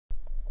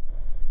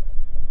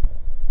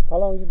How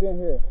long you been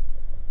here?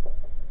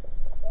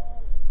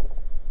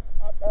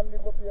 I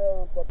live up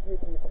here for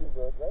 15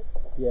 years, right?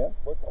 Yeah.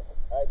 But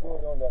I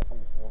go down that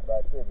beach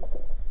by 30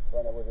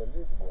 when I was a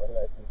little boy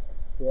like this.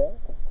 Yeah.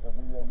 So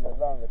we were here a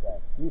longer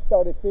time. You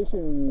started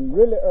fishing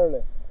really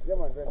early. Yeah,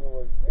 man, when I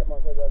was a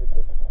little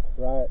kid.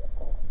 Right.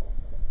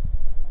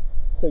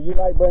 So you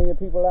like bringing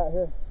people out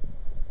here?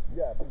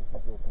 Yeah, bring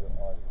people up here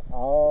all the time.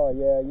 Oh,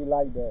 yeah, you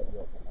like that.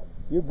 Yes,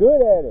 You're good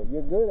at it.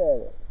 You're good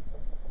at it.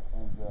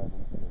 enjoy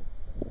them here.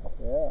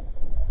 Yeah.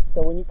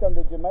 So when you come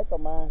to Jamaica,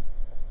 man,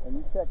 and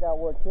you check out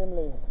where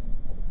Kimberley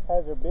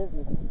has her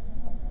business,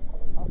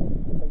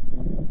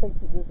 face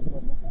you this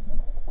way.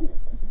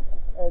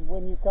 And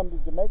when you come to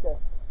Jamaica,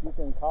 you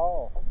can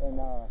call and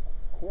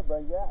he'll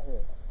bring you out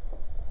here.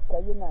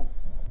 Say your name.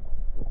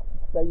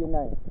 Say your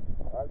name.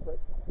 Alfred?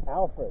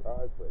 Alfred.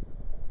 Alfred.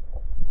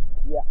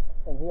 Yeah.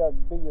 And he'll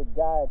be your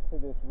guide to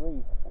this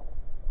reef.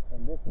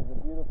 And this is a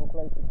beautiful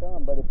place to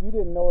come. But if you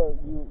didn't know it,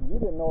 you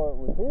didn't know it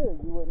was here,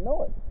 you wouldn't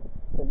know it.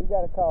 So you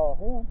got to call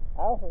him,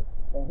 Alfred,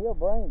 and he'll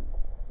bring you.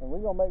 And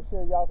we're going to make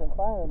sure y'all can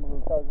find him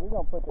because we're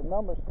going to put the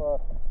numbers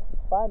for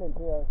finding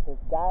his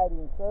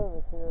guiding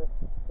service here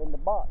in the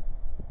box.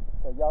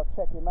 So y'all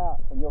check him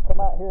out. And you'll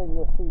come out here and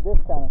you'll see this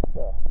kind of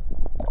stuff.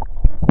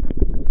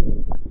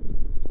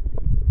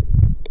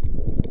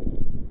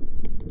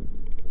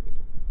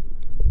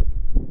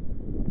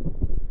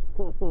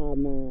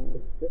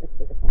 Man.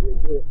 You're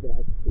good,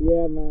 Dad.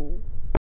 Yeah, man.